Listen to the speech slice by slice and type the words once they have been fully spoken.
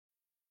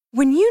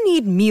When you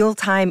need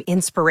mealtime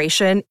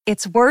inspiration,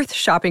 it's worth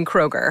shopping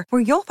Kroger,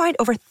 where you'll find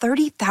over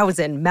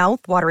 30,000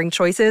 mouth-watering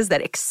choices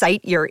that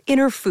excite your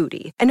inner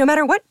foodie. And no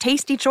matter what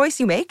tasty choice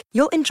you make,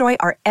 you'll enjoy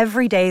our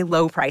everyday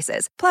low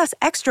prices, plus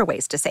extra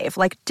ways to save,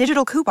 like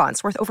digital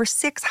coupons worth over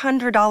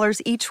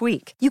 $600 each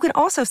week. You can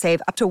also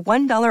save up to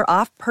 $1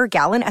 off per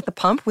gallon at the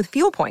pump with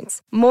fuel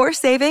points. More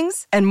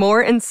savings and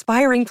more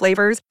inspiring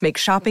flavors make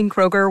shopping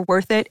Kroger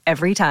worth it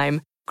every time.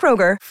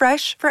 Kroger,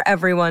 fresh for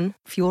everyone.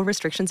 Fuel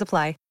restrictions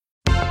apply.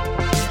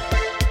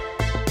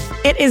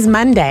 It is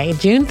Monday,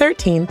 June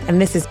 13th,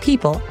 and this is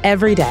People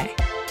Every Day.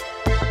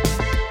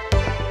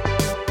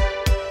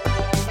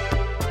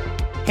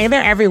 Hey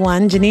there,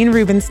 everyone. Janine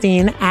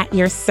Rubenstein at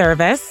your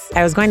service.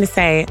 I was going to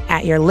say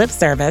at your lip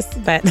service,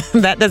 but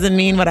that doesn't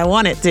mean what I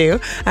want it to.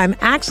 I'm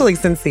actually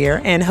sincere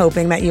in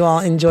hoping that you all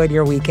enjoyed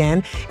your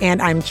weekend,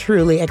 and I'm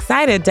truly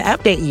excited to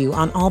update you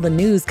on all the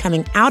news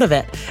coming out of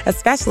it,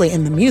 especially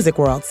in the music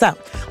world. So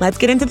let's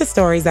get into the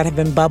stories that have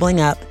been bubbling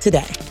up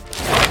today.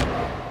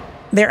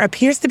 There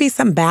appears to be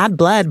some bad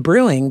blood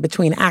brewing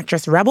between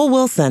actress Rebel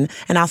Wilson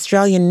and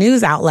Australian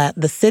news outlet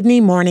The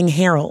Sydney Morning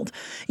Herald.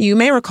 You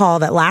may recall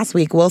that last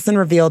week Wilson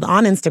revealed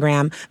on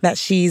Instagram that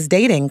she's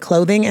dating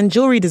clothing and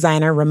jewelry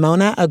designer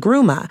Ramona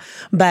Agruma,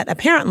 but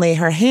apparently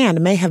her hand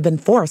may have been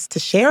forced to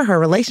share her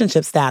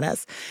relationship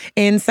status.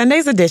 In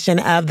Sunday's edition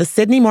of The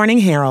Sydney Morning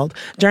Herald,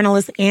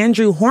 journalist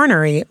Andrew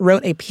Hornery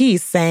wrote a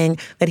piece saying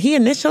that he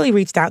initially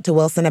reached out to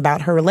Wilson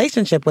about her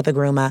relationship with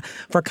Agruma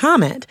for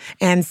comment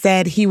and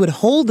said he would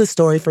hold the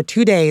story for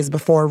 2 days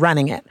before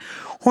running it.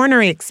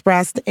 Hornery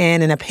expressed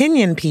in an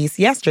opinion piece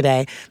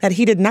yesterday that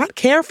he did not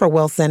care for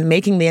Wilson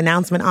making the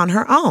announcement on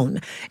her own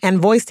and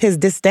voiced his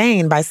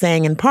disdain by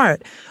saying, in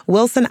part,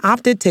 Wilson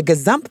opted to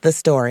gazump the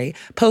story,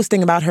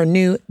 posting about her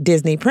new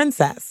Disney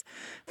princess.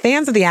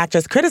 Fans of the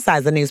actress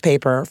criticized the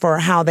newspaper for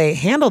how they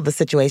handled the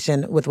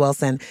situation with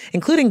Wilson,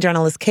 including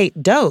journalist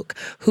Kate Doak,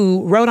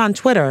 who wrote on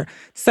Twitter,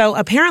 "So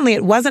apparently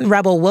it wasn't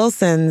Rebel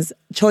Wilson's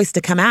choice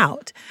to come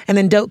out." And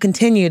then Doak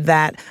continued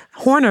that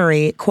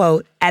Hornery,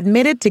 quote,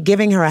 admitted to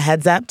giving her a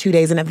heads up 2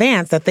 days in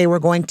advance that they were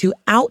going to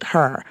out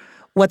her.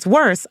 What's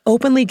worse,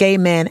 openly gay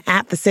men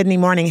at the Sydney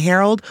Morning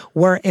Herald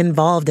were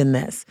involved in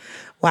this.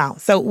 Wow.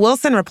 So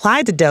Wilson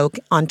replied to Doak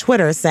on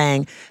Twitter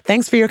saying,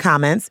 "Thanks for your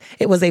comments.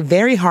 It was a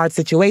very hard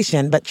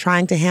situation, but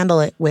trying to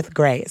handle it with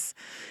grace."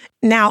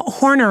 Now,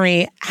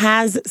 Hornery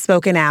has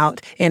spoken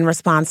out in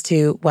response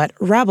to what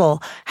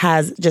Rebel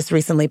has just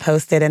recently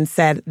posted and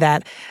said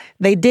that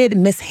they did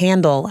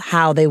mishandle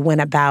how they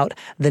went about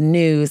the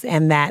news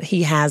and that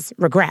he has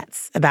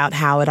regrets about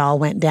how it all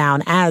went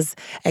down as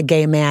a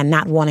gay man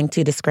not wanting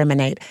to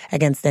discriminate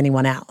against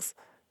anyone else.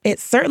 It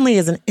certainly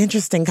is an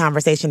interesting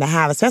conversation to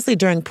have, especially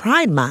during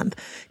Pride Month.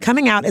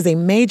 Coming out is a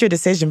major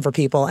decision for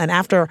people, and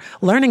after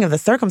learning of the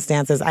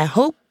circumstances, I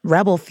hope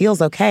Rebel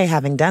feels okay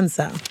having done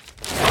so.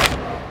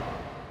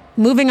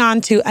 Moving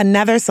on to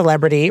another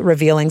celebrity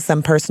revealing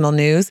some personal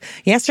news.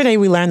 Yesterday,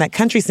 we learned that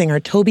country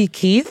singer Toby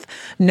Keith,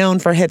 known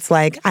for hits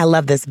like I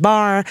Love This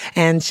Bar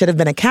and Should Have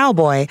Been a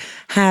Cowboy,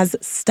 has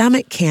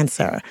stomach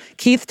cancer.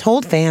 Keith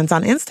told fans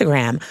on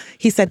Instagram,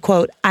 he said,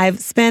 quote,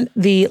 "I've spent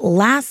the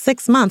last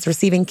 6 months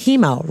receiving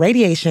chemo,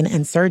 radiation,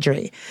 and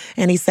surgery."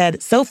 And he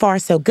said, "So far,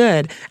 so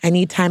good. I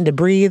need time to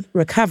breathe,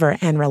 recover,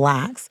 and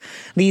relax."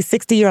 The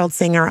 60-year-old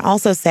singer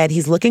also said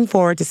he's looking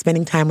forward to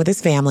spending time with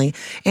his family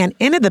and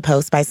ended the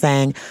post by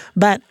saying,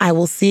 "But I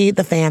will see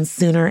the fans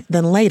sooner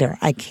than later.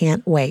 I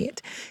can't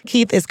wait."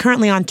 Keith is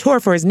currently on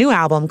tour for his new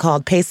album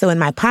called Peso in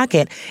My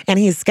Pocket, and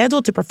he's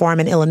scheduled to perform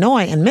in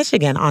Illinois and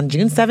Michigan on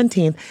June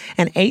 17th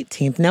and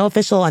 18th. No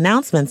official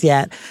announcements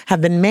yet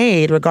have been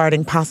made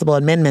regarding possible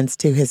amendments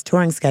to his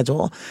touring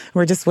schedule.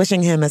 We're just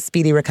wishing him a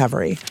speedy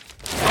recovery.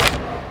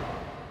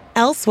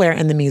 Elsewhere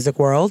in the music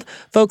world,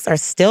 folks are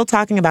still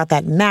talking about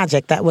that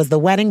magic that was the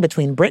wedding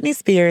between Britney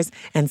Spears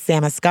and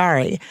Sam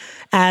Asghari.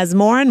 As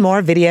more and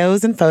more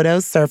videos and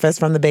photos surface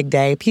from the big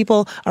day,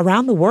 people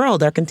around the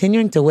world are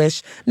continuing to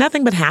wish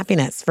nothing but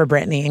happiness for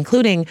Britney,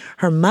 including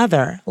her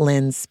mother,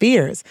 Lynn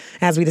Spears.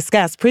 As we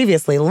discussed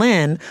previously,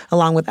 Lynn,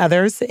 along with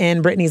others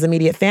in Britney's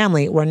immediate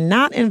family, were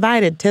not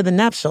invited to the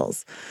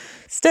nuptials.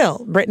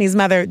 Still, Britney's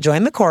mother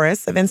joined the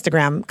chorus of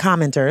Instagram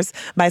commenters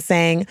by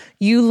saying,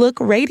 "You look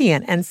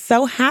radiant and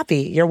so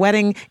happy. Your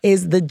wedding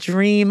is the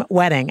dream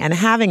wedding, and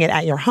having it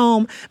at your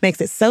home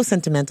makes it so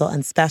sentimental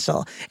and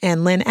special."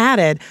 And Lynn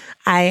added,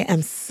 "I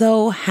am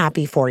so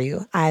happy for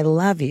you. I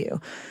love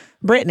you."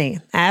 Britney,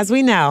 as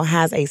we know,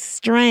 has a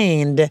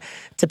strained,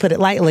 to put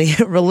it lightly,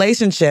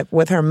 relationship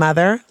with her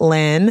mother,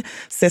 Lynn,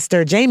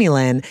 sister Jamie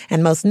Lynn,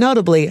 and most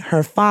notably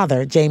her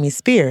father, Jamie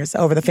Spears,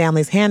 over the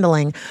family's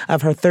handling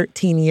of her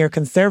 13-year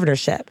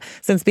conservatorship.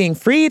 Since being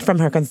freed from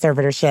her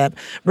conservatorship,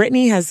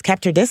 Britney has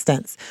kept her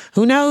distance.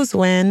 Who knows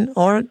when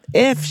or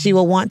if she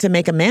will want to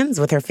make amends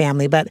with her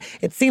family, but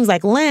it seems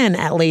like Lynn,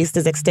 at least,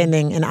 is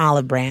extending an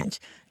olive branch.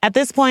 At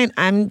this point,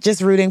 I'm just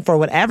rooting for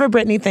whatever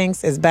Britney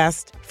thinks is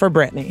best for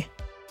Britney.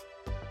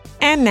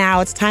 And now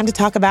it's time to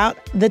talk about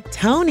the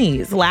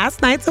Tonys.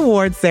 Last night's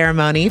awards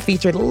ceremony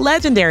featured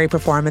legendary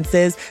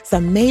performances,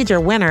 some major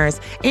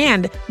winners,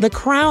 and the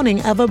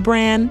crowning of a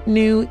brand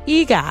new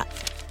EGOT.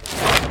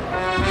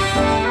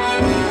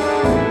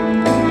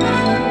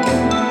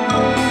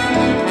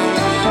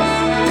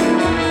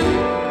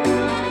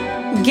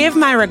 Give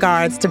my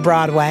regards to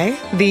Broadway.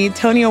 The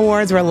Tony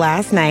Awards were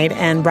last night,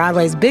 and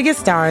Broadway's biggest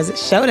stars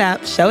showed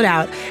up, showed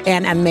out,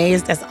 and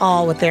amazed us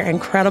all with their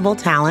incredible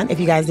talent. If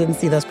you guys didn't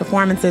see those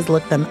performances,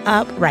 look them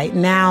up right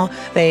now.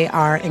 They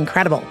are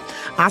incredible.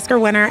 Oscar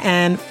winner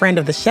and friend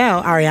of the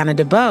show, Ariana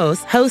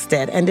DeBose,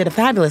 hosted and did a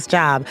fabulous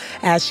job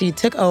as she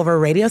took over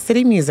Radio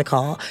City Music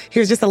Hall.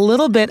 Here's just a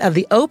little bit of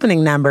the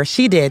opening number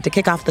she did to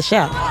kick off the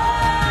show.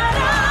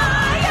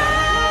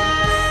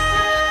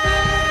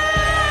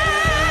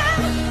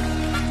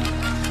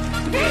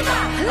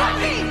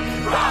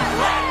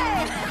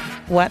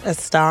 What a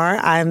star.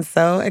 I'm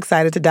so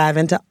excited to dive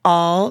into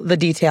all the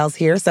details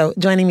here. So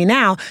joining me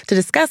now to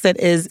discuss it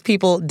is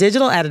People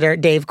digital editor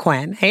Dave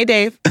Quinn. Hey,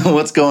 Dave.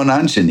 What's going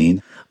on,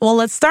 Janine? Well,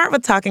 let's start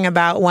with talking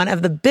about one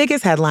of the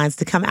biggest headlines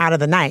to come out of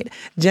the night.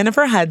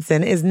 Jennifer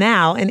Hudson is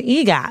now an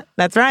EGOT.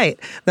 That's right.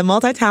 The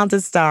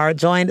multi-talented star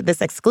joined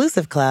this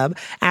exclusive club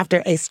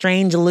after A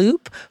Strange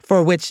Loop,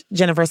 for which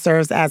Jennifer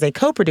serves as a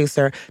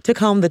co-producer, took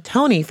home the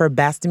Tony for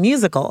Best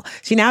Musical.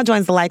 She now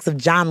joins the likes of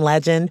John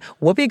Legend,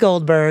 Whoopi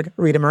Goldberg,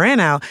 Rita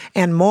Moreno,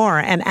 and more.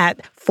 And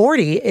at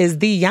 40 is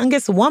the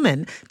youngest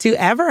woman to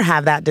ever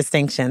have that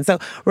distinction. So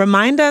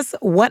remind us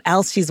what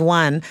else she's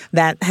won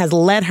that has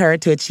led her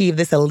to achieve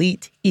this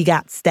elite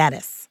EGOT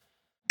status.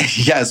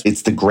 Yes,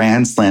 it's the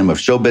grand slam of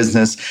show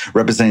business,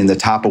 representing the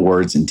top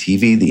awards in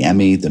TV, the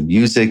Emmy, the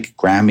music,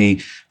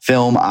 Grammy,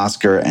 film,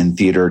 Oscar, and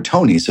theater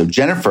Tony. So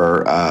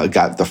Jennifer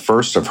got the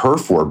first of her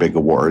 4 big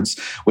awards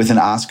with an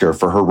Oscar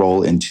for her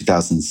role in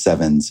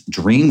 2007's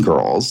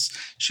Dreamgirls.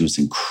 She was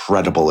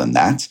incredible in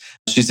that.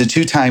 She's a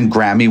 2-time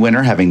Grammy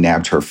winner, having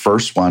nabbed her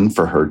first one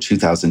for her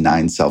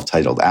 2009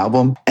 self-titled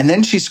album. And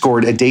then she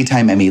scored a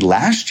Daytime Emmy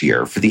last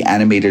year for the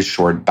animated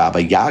short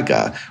Baba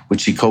Yaga,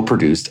 which she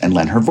co-produced and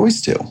lent her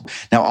voice to.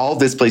 Now, all of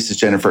this places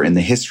Jennifer in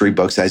the history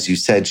books. As you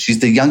said, she's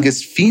the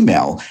youngest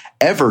female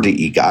ever to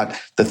EGOT,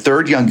 the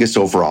 3rd youngest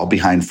overall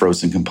behind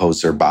Frozen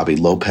composer Bobby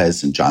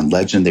Lopez and John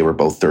Legend. They were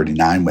both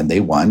 39 when they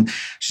won.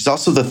 She's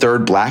also the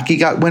 3rd Black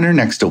EGOT winner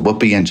next to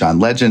Whoopi and John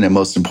Legend. And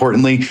most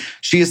importantly,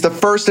 she is the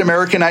first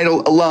American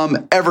Idol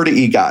alum ever to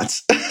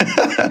EGOT.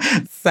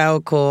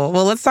 So cool.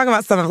 Well, let's talk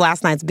about some of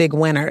last night's big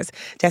winners.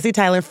 Jesse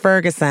Tyler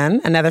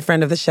Ferguson, another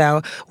friend of the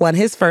show, won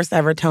his first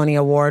ever Tony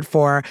Award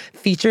for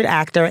featured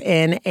actor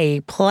in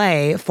a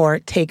play for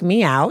Take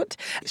Me Out.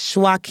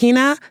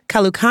 Joaquina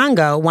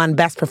Kalukango won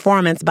Best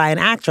Performance by an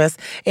actress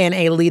in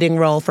a leading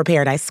role for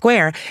Paradise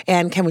Square.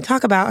 And can we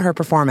talk about her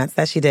performance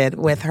that she did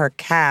with her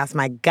cast?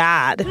 My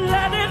God.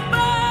 Let it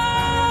burn.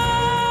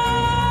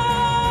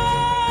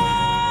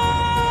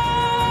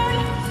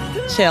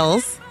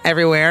 Chills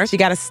everywhere. She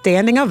got a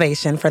standing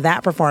ovation for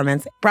that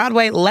performance.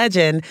 Broadway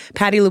legend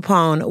Patti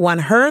LuPone won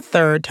her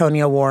 3rd Tony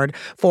Award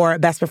for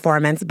Best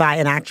Performance by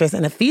an actress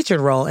in a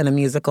featured role in a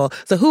musical.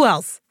 So who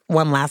else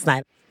won last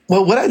night?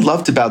 Well, what I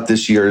loved about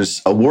this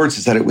year's awards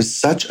is that it was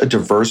such a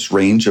diverse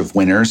range of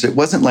winners. It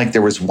wasn't like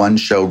there was one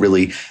show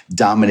really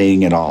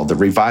dominating it all. The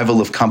Revival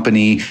of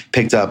Company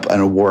picked up an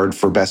award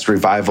for Best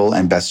Revival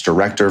and Best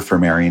Director for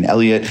Marion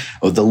Elliott.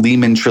 The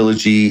Lehman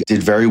Trilogy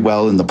did very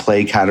well in the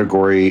play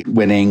category,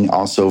 winning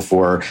also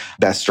for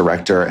Best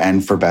Director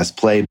and for Best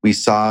Play. We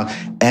saw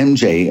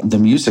MJ, the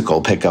musical,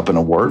 pick up an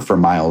award for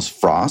Miles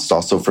Frost,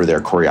 also for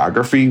their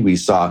choreography. We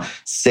saw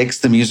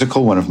Six, the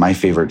musical, one of my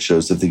favorite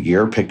shows of the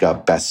year, pick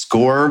up Best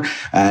Score.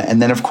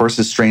 And then, of course,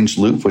 A Strange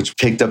Loop, which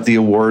picked up the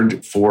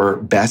award for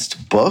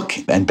Best Book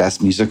and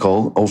Best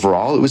Musical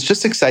overall. It was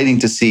just exciting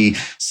to see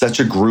such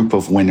a group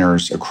of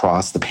winners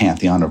across the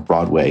pantheon of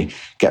Broadway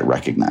get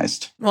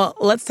recognized. Well,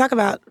 let's talk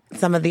about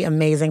some of the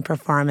amazing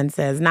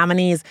performances.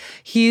 Nominees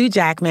Hugh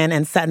Jackman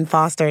and Sutton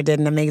Foster did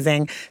an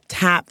amazing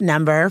tap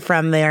number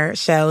from their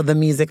show, The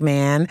Music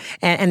Man.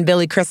 And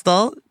Billy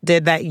Crystal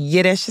did that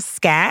Yiddish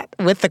scat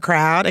with the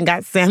crowd and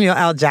got Samuel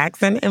L.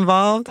 Jackson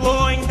involved.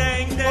 Boing,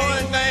 dang, dang.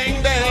 Boing,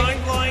 dang, dang.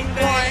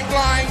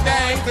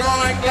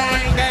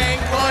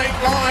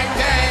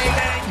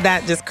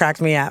 That just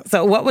cracked me up.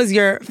 So what was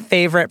your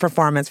favorite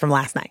performance from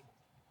last night?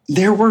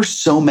 There were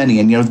so many.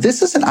 And,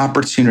 this is an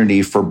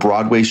opportunity for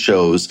Broadway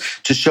shows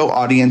to show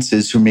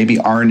audiences who maybe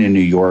aren't in New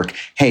York,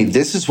 hey,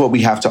 this is what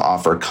we have to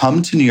offer.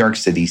 Come to New York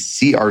City,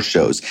 see our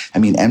shows. I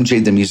mean,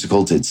 MJ the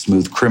Musical did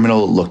Smooth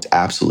Criminal. It looked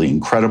absolutely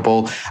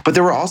incredible. But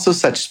there were also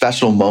such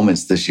special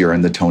moments this year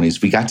in the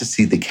Tonys. We got to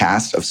see the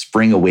cast of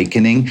Spring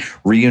Awakening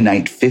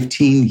reunite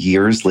 15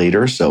 years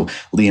later. So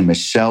Lea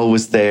Michele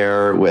was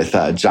there with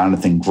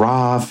Jonathan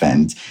Groff,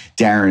 and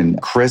Darren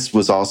Criss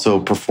was also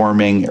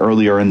performing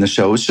earlier in the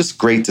show. It was just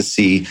great to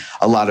see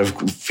a lot of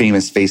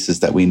famous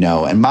faces that we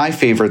know. And my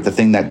favorite, the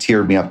thing that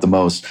teared me up the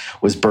most,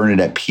 was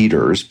Bernadette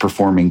Peters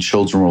performing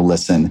Children Will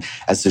Listen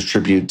as a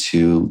tribute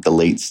to the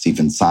late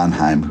Stephen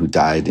Sondheim, who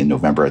died in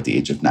November at the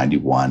age of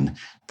 91.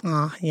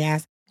 Oh,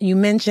 yes. You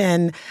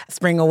mentioned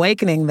Spring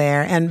Awakening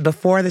there, and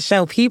before the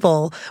show,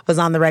 People was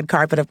on the red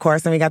carpet, of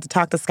course, and we got to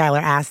talk to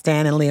Skylar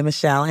Astin and Lea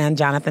Michele and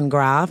Jonathan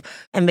Groff,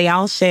 and they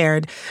all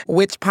shared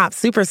which pop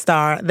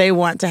superstar they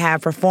want to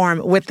have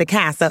perform with the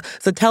cast.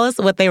 So tell us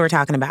what they were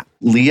talking about.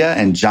 Lea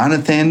and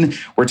Jonathan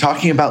were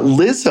talking about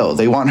Lizzo.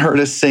 They want her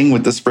to sing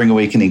with the Spring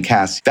Awakening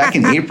cast. Back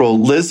in April,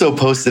 Lizzo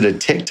posted a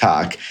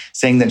TikTok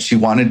saying that she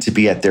wanted to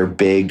be at their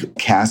big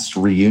cast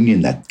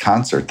reunion, that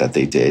concert that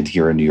they did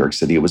here in New York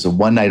City. It was a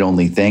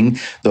one-night-only thing,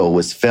 though it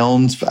was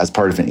filmed as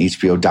part of an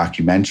HBO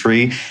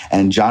documentary.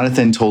 And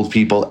Jonathan told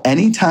People,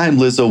 anytime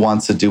Lizzo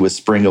wants to do a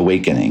Spring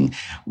Awakening,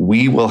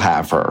 we will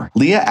have her.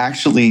 Lea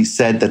actually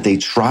said that they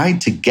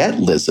tried to get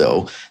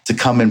Lizzo to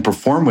come and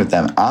perform with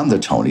them on the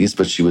Tonys,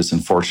 but she was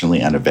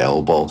unfortunately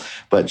unavailable.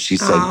 But she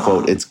said,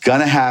 quote, it's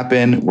gonna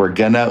happen. We're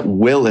gonna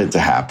will it to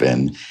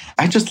happen.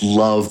 I just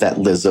love that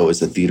Lizzo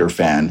is a theater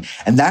fan.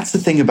 And that's the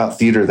thing about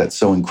theater that's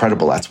so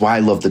incredible. That's why I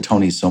love the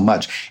Tonys so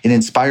much. It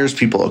inspires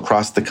people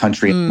across the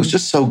country. It was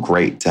just so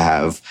great to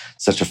have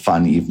such a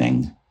fun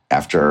evening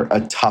after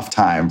a tough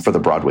time for the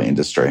Broadway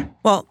industry.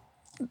 Well,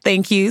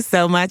 thank you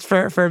so much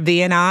for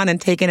being on and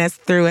taking us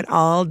through it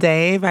all,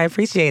 Dave. I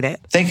appreciate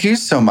it. Thank you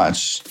so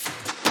much.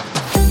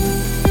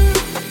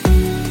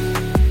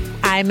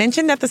 I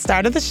mentioned at the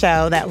start of the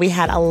show that we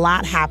had a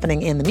lot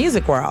happening in the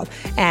music world.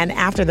 And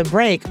after the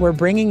break, we're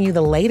bringing you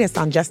the latest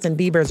on Justin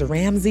Bieber's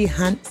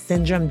Ramsay-Hunt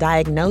syndrome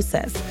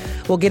diagnosis.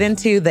 We'll get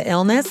into the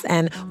illness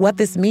and what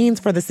this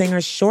means for the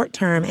singer's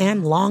short-term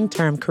and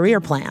long-term career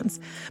plans.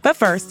 But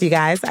first, you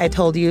guys, I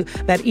told you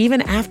that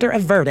even after a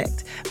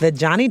verdict, the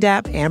Johnny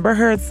Depp-Amber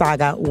Heard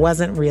saga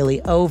wasn't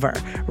really over.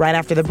 Right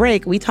after the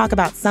break, we talk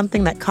about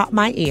something that caught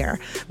my ear,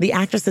 the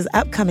actress's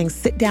upcoming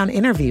sit-down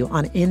interview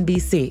on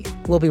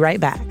NBC. We'll be right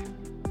back.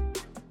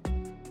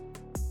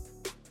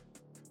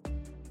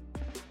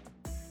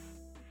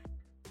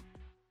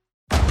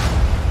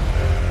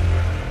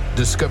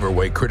 Discover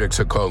why critics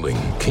are calling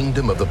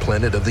Kingdom of the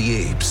Planet of the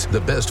Apes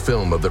the best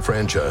film of the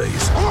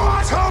franchise.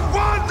 What a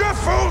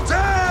wonderful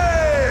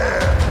day!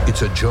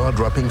 It's a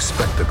jaw-dropping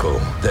spectacle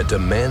that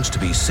demands to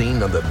be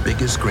seen on the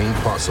biggest screen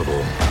possible.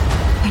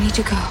 I need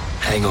to go.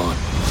 Hang on.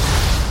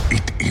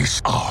 It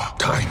is our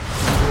time.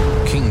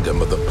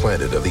 Kingdom of the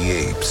Planet of the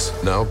Apes.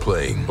 Now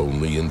playing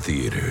only in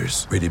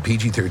theaters. Rated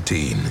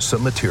PG-13.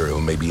 Some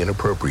material may be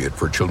inappropriate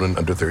for children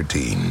under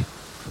 13.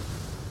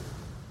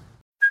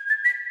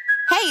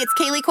 Hey, it's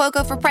Kaylee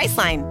Cuoco for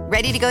Priceline.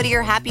 Ready to go to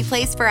your happy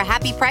place for a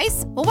happy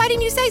price? Well, why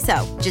didn't you say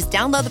so? Just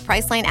download the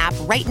Priceline app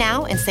right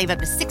now and save up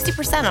to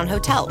 60% on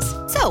hotels.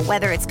 So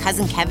whether it's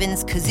Cousin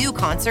Kevin's Kazoo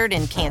Concert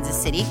in Kansas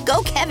City,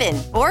 go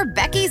Kevin, or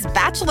Becky's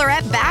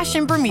Bachelorette Bash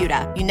in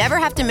Bermuda, you never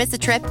have to miss a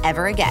trip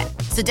ever again.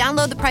 So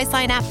download the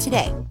Priceline app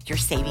today. Your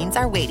savings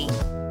are waiting.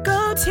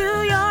 Go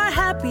to your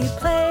happy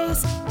place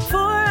for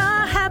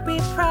a happy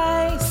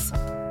price.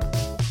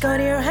 Go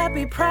to your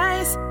happy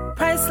price,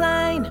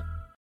 Priceline.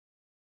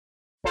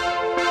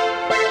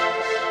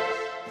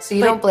 So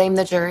you don't blame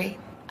the jury?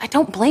 I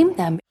don't blame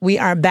them. We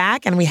are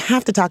back, and we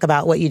have to talk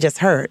about what you just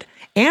heard.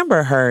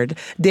 Amber Heard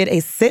did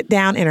a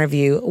sit-down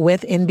interview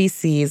with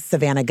NBC's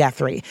Savannah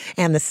Guthrie,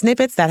 and the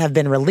snippets that have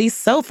been released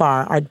so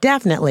far are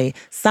definitely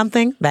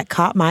something that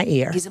caught my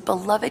ear. He's a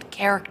beloved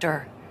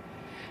character,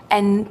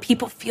 and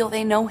people feel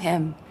they know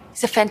him.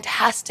 He's a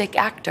fantastic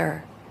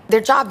actor.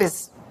 Their job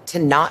is to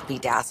not be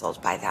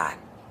dazzled by that.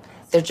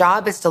 Their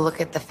job is to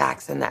look at the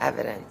facts and the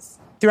evidence.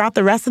 Throughout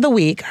the rest of the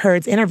week,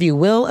 Heard's interview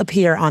will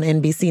appear on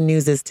NBC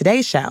News'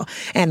 Today Show,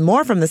 and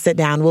more from the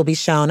sit-down will be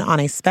shown on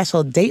a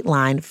special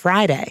Dateline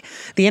Friday.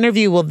 The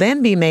interview will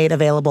then be made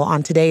available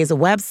on Today's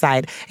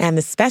website, and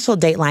the special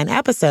Dateline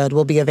episode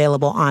will be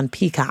available on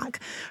Peacock.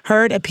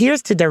 Heard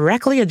appears to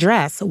directly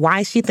address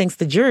why she thinks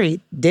the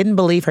jury didn't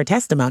believe her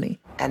testimony.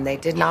 And they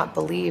did not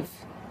believe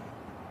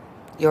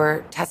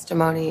your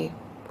testimony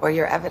or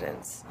your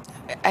evidence.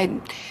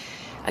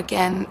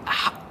 Again,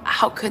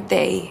 how could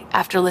they,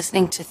 after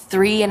listening to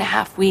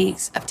 3.5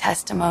 weeks of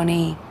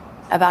testimony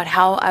about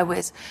how I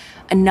was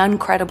a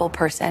non-credible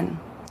person,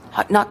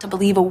 not to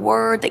believe a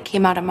word that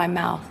came out of my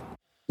mouth?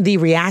 The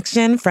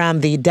reaction from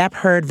the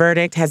Depp-Heard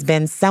verdict has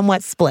been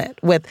somewhat split,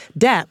 with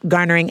Depp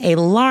garnering a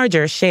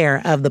larger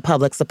share of the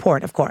public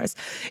support, of course.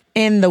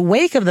 In the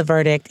wake of the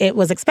verdict, it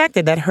was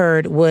expected that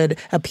Heard would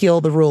appeal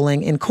the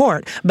ruling in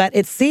court, but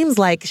it seems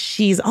like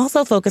she's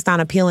also focused on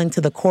appealing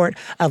to the court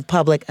of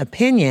public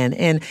opinion.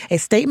 In a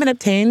statement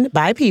obtained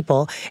by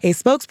People, a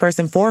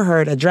spokesperson for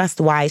Heard addressed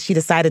why she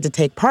decided to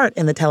take part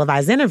in the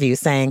televised interview,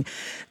 saying,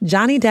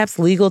 Johnny Depp's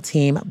legal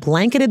team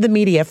blanketed the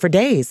media for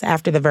days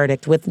after the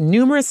verdict with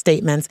numerous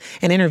statements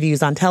and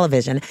interviews on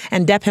television,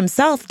 and Depp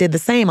himself did the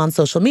same on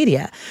social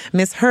media.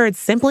 Ms. Heard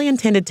simply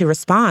intended to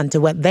respond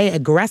to what they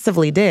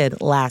aggressively did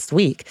last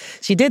week.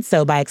 She did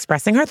so by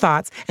expressing her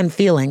thoughts and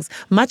feelings,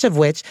 much of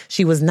which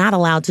she was not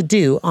allowed to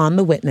do on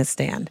the witness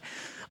stand.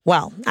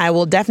 Well, I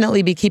will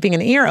definitely be keeping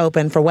an ear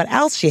open for what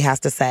else she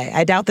has to say.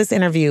 I doubt this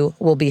interview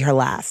will be her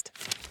last.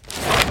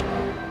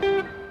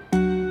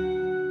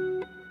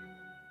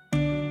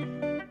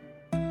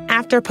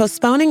 After After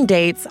postponing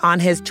dates on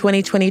his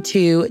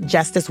 2022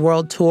 Justice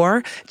World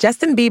Tour,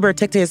 Justin Bieber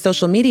took to his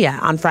social media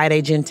on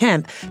Friday, June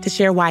 10th, to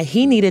share why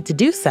he needed to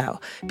do so.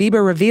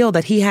 Bieber revealed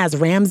that he has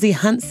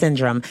Ramsay-Hunt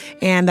syndrome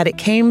and that it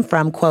came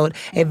from, quote,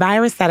 a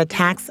virus that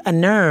attacks a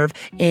nerve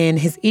in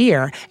his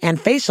ear and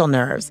facial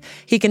nerves.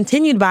 He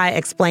continued by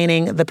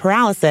explaining the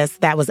paralysis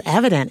that was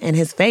evident in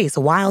his face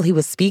while he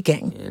was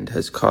speaking. And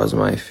has caused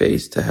my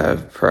face to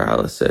have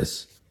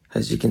paralysis.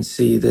 As you can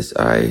see, this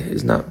eye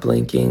is not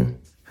blinking.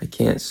 I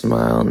can't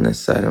smile on this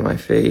side of my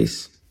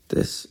face.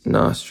 This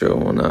nostril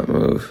will not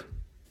move.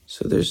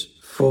 So there's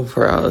full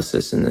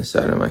paralysis in this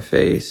side of my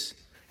face.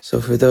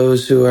 So for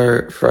those who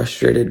are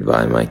frustrated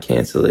by my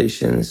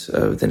cancellations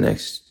of the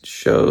next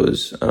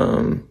shows,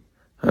 I'm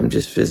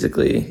just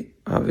physically,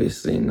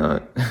 obviously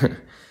not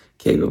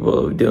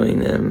capable of doing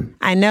them.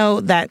 I know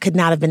that could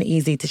not have been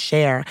easy to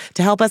share.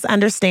 To help us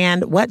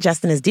understand what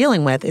Justin is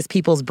dealing with is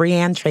People's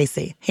Brianne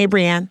Tracy. Hey,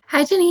 Brianne.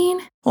 Hi,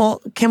 Janine.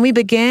 Well, can we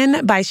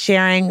begin by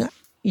sharing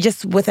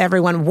just with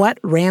everyone what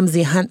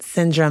Ramsay-Hunt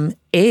syndrome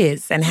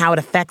is and how it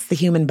affects the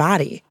human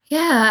body?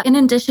 Yeah, in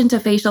addition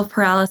to facial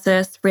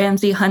paralysis,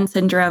 Ramsay-Hunt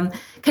syndrome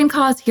can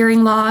cause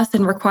hearing loss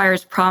and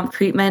requires prompt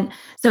treatment,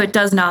 so it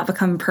does not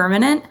become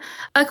permanent.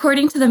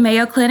 According to the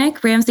Mayo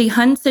Clinic,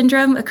 Ramsay-Hunt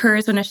syndrome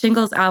occurs when a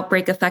shingles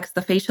outbreak affects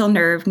the facial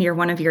nerve near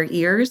one of your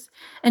ears.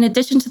 In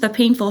addition to the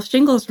painful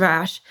shingles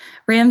rash,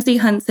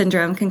 Ramsay-Hunt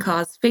syndrome can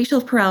cause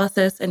facial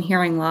paralysis and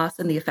hearing loss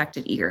in the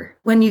affected ear.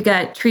 When you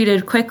get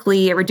treated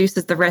quickly, it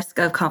reduces the risk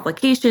of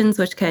complications,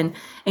 which can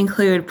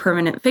include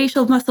permanent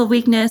facial muscle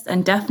weakness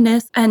and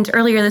deafness. And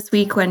earlier this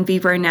week, when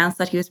Bieber announced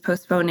that he was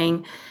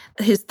postponing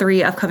his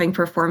 3 upcoming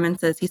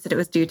performances, he said it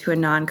was due to a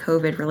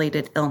non-COVID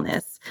related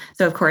illness.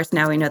 So, of course,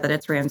 now we know that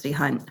it's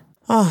Ramsay-Hunt.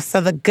 Oh,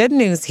 so the good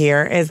news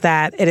here is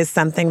that it is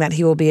something that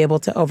he will be able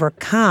to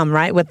overcome,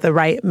 right, with the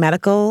right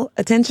medical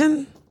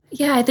attention?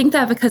 Yeah, I think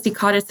that because he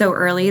caught it so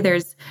early,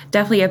 there's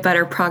definitely a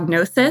better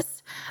prognosis.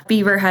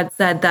 Bieber had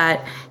said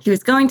that he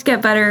was going to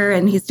get better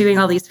and he's doing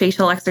all these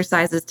facial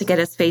exercises to get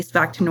his face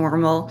back to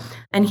normal.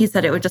 And he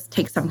said it would just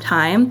take some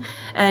time.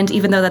 And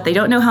even though that they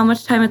don't know how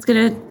much time it's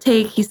going to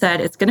take, he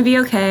said it's going to be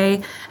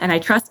okay. And I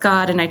trust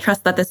God and I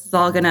trust that this is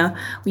all going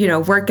to,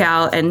 work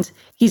out. And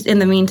he's in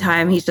the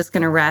meantime, he's just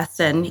going to rest.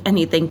 And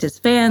he thanked his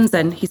fans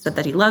and he said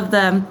that he loved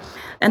them.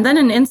 And then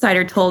an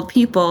insider told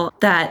People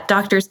that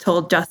doctors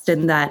told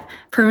Justin that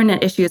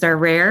permanent issues are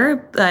rare,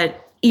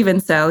 but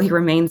even so, he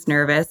remains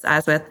nervous,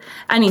 as with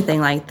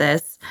anything like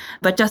this.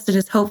 But Justin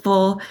is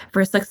hopeful for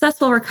a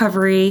successful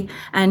recovery,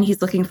 and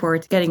he's looking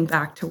forward to getting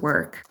back to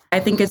work. I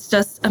think it's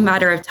just a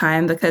matter of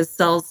time because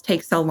cells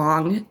take so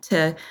long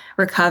to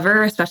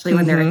recover, especially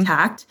when they're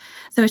attacked.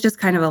 So it's just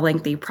kind of a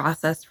lengthy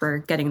process for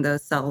getting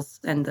those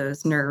cells and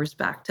those nerves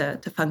back to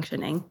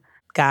functioning.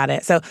 Got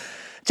it. So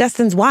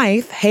Justin's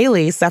wife,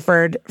 Haley,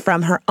 suffered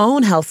from her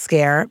own health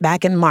scare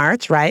back in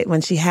March, right,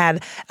 when she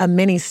had a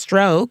mini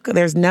stroke.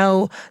 There's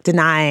no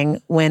denying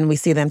when we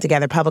see them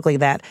together publicly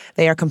that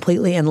they are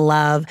completely in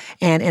love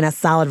and in a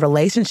solid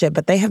relationship,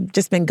 but they have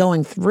just been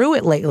going through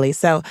it lately.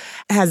 So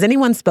has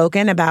anyone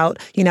spoken about,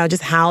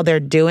 just how they're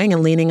doing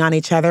and leaning on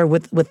each other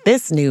with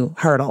this new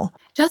hurdle?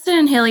 Justin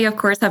and Haley, of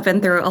course, have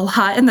been through a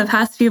lot in the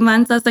past few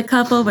months as a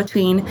couple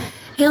between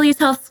Haley's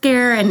health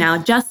scare and now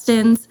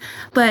Justin's.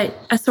 But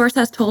a source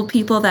has told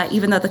People that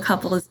even though the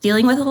couple is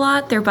dealing with a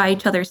lot, they're by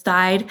each other's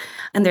side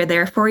and they're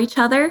there for each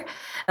other.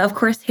 Of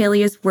course,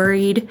 Haley is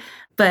worried,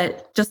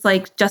 but just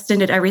like Justin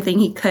did everything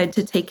he could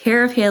to take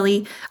care of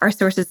Haley, our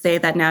sources say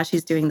that now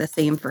she's doing the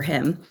same for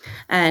him.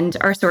 And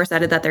our source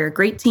added that they're a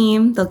great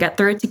team, they'll get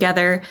through it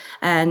together,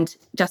 and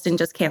Justin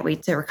just can't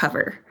wait to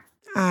recover.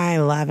 I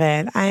love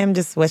it. I am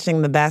just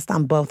wishing the best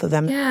on both of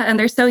them. Yeah, and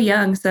they're so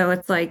young, so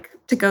it's like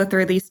to go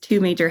through these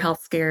 2 major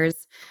health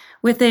scares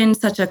within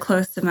such a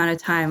close amount of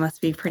time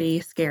must be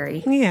pretty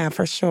scary. Yeah,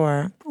 for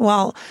sure.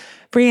 Well,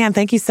 Brianne,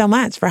 thank you so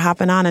much for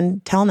hopping on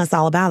and telling us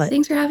all about it.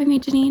 Thanks for having me,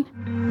 Janine.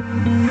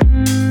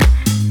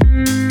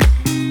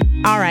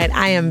 All right,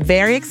 I am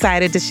very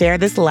excited to share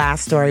this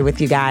last story with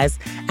you guys.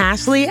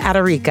 Ashley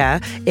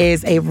Adarica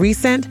is a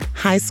recent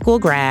high school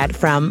grad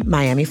from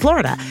Miami,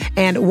 Florida,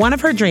 and one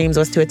of her dreams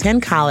was to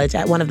attend college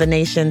at one of the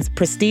nation's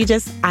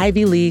prestigious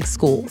Ivy League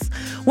schools.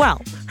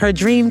 Well, her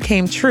dream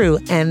came true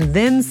and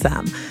then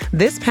some.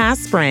 This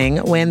past spring,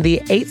 when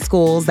the 8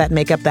 schools that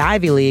make up the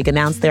Ivy League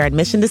announced their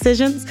admission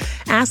decisions,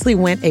 Ashley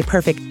went a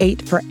perfect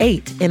 8 for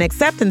 8 in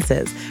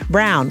acceptances.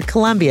 Brown,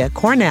 Columbia,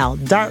 Cornell,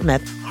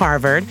 Dartmouth,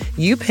 Harvard,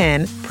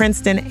 UPenn,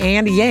 Princeton,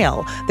 and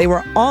Yale. They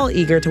were all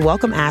eager to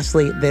welcome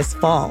Ashley this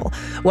fall.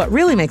 What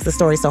really makes the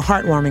story so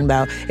heartwarming,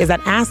 though, is that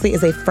Ashley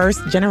is a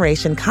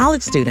first-generation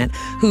college student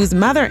whose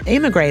mother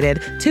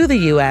immigrated to the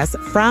U.S.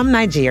 from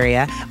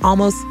Nigeria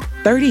almost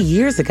 30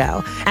 years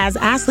ago. As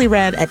Ashley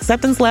read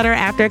acceptance letter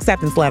after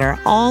acceptance letter,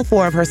 all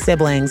 4 of her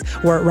siblings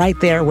were right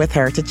there with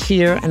her to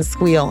cheer and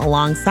squeal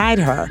alongside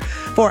her.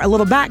 For a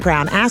little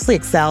background, Ashley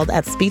excelled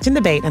at speech and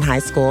debate in high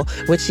school,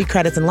 which she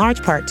credits in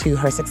large part to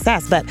her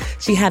success, but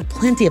she had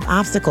plenty of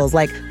obstacles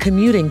like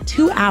commuting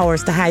 2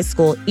 hours to high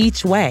school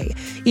each way.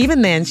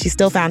 Even then, she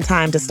still found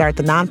time to start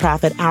the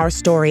nonprofit Our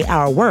Story,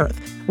 Our Worth,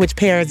 which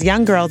pairs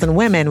young girls and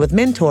women with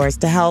mentors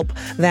to help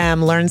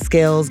them learn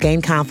skills,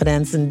 gain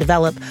confidence, and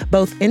develop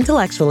both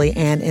intellectually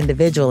and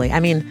individually. I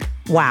mean,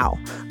 wow.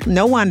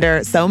 No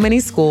wonder so many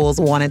schools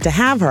wanted to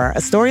have her.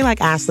 A story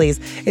like Ashley's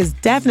is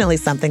definitely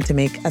something to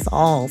make us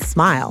all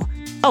smile.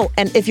 Oh,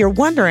 and if you're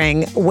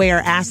wondering where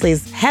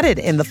Ashley's headed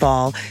in the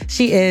fall,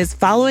 she is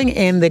following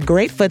in the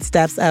great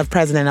footsteps of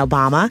President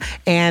Obama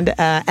and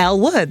Elle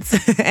Woods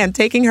and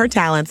taking her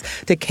talents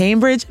to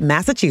Cambridge,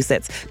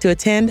 Massachusetts to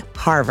attend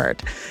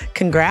Harvard.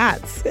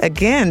 Congrats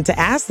again to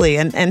Ashley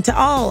and to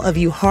all of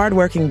you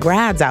hardworking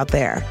grads out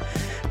there.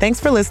 Thanks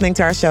for listening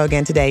to our show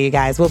again today, you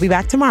guys. We'll be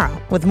back tomorrow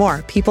with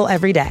more People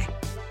Every Day.